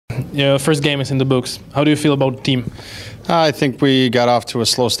Yeah, first game is in the books. How do you feel about the team? I think we got off to a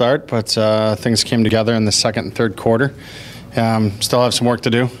slow start, but things came together in the second and third quarter. Still have some work to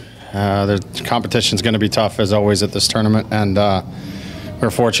do. The competition's going to be tough, as always, at this tournament, and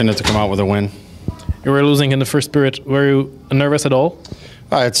we're fortunate to come out with a win. You were losing in the first period. Were you nervous at all?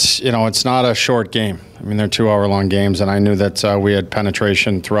 It's not a short game. I mean, they're 2-hour-long games, and I knew that we had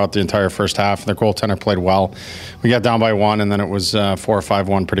penetration throughout the entire first half. Their goaltender played well. We got down by 1, and then it was 4 or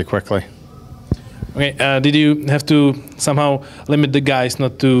 5-1 pretty quickly. Okay, did you have to somehow limit the guys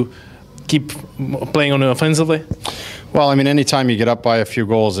not to keep playing on the offensively? Well, I mean, anytime you get up by a few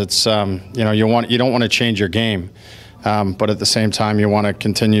goals, it's you don't want to change your game, but at the same time you want to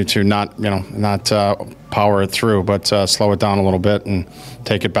continue to not power it through, but slow it down a little bit and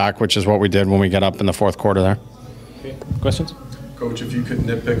take it back, which is what we did when we get up in the fourth quarter there. Okay. Questions? Coach, if you could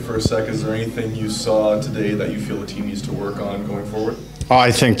nitpick for a sec, is there anything you saw today that you feel the team needs to work on going forward? Oh,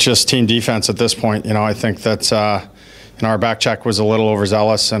 I think just team defense at this point. I think that our back check was a little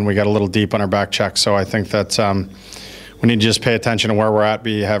overzealous, and we got a little deep on our back check. So I think that we need to just pay attention to where we're at.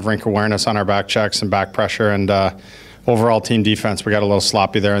 We have rink awareness on our back checks and back pressure, and overall team defense, we got a little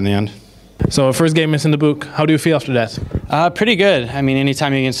sloppy there in the end. So first game is in the book. How do you feel after that? Pretty good. I mean,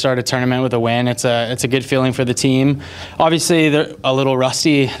 anytime you can start a tournament with a win, it's a good feeling for the team. Obviously, they're a little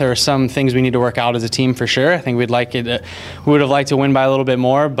rusty. There are some things we need to work out as a team for sure. I think we would have liked to win by a little bit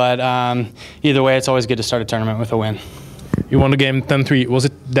more, but either way, it's always good to start a tournament with a win. You won the game 10-3. Was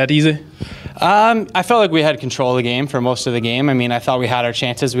it that easy? I felt like we had control of the game for most of the game. I mean, I thought we had our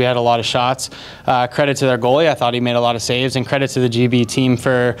chances. We had a lot of shots. Credit to their goalie. I thought he made a lot of saves, and credit to the GB team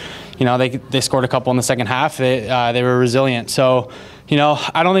for, they scored a couple in the second half. They were resilient. So,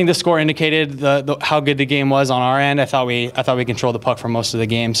 I don't think the score indicated how good the game was on our end. I thought we controlled the puck for most of the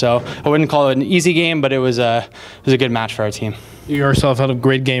game. So I wouldn't call it an easy game, but it was a good match for our team. You yourself had a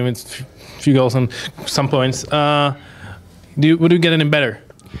great game with a few goals and some points. Would you get any better?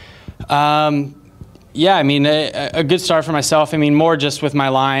 Yeah, I mean, a good start for myself. I mean, more just with my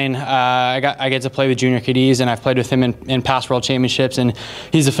line. I get to play with junior kiddies, and I've played with him in past world championships, and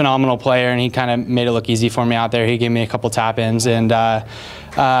he's a phenomenal player, and he kind of made it look easy for me out there. He gave me a couple tap-ins, and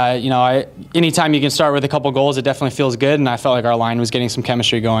anytime you can start with a couple goals, it definitely feels good, and I felt like our line was getting some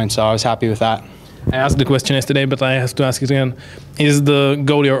chemistry going, so I was happy with that. I asked the question yesterday, but I have to ask it again. Is the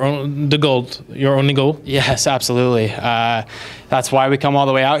goal your only goal? Yes, absolutely. That's why we come all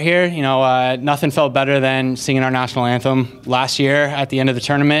the way out here. Nothing felt better than singing our national anthem last year at the end of the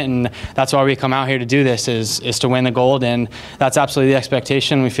tournament, and that's why we come out here to do this, is to win the gold, and that's absolutely the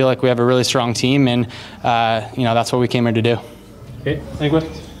expectation. We feel like we have a really strong team, and that's what we came here to do. Okay, any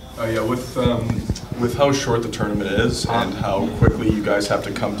questions? Yeah, with how short the tournament is and how quickly you guys have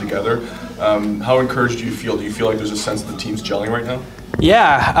to come together, how encouraged do you feel? Do you feel like there's a sense that the team's gelling right now?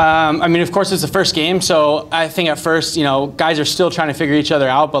 Yeah, I mean, of course, it's the first game, so I think at first, guys are still trying to figure each other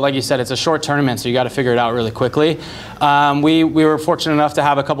out, but like you said, it's a short tournament, so you got to figure it out really quickly. We were fortunate enough to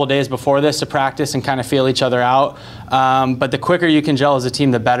have a couple days before this to practice and kind of feel each other out, but the quicker you can gel as a team,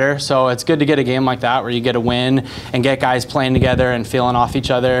 the better, so it's good to get a game like that where you get a win and get guys playing together and feeling off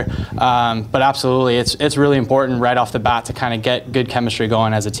each other, but absolutely, it's really important right off the bat to kind of get good chemistry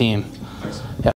going as a team.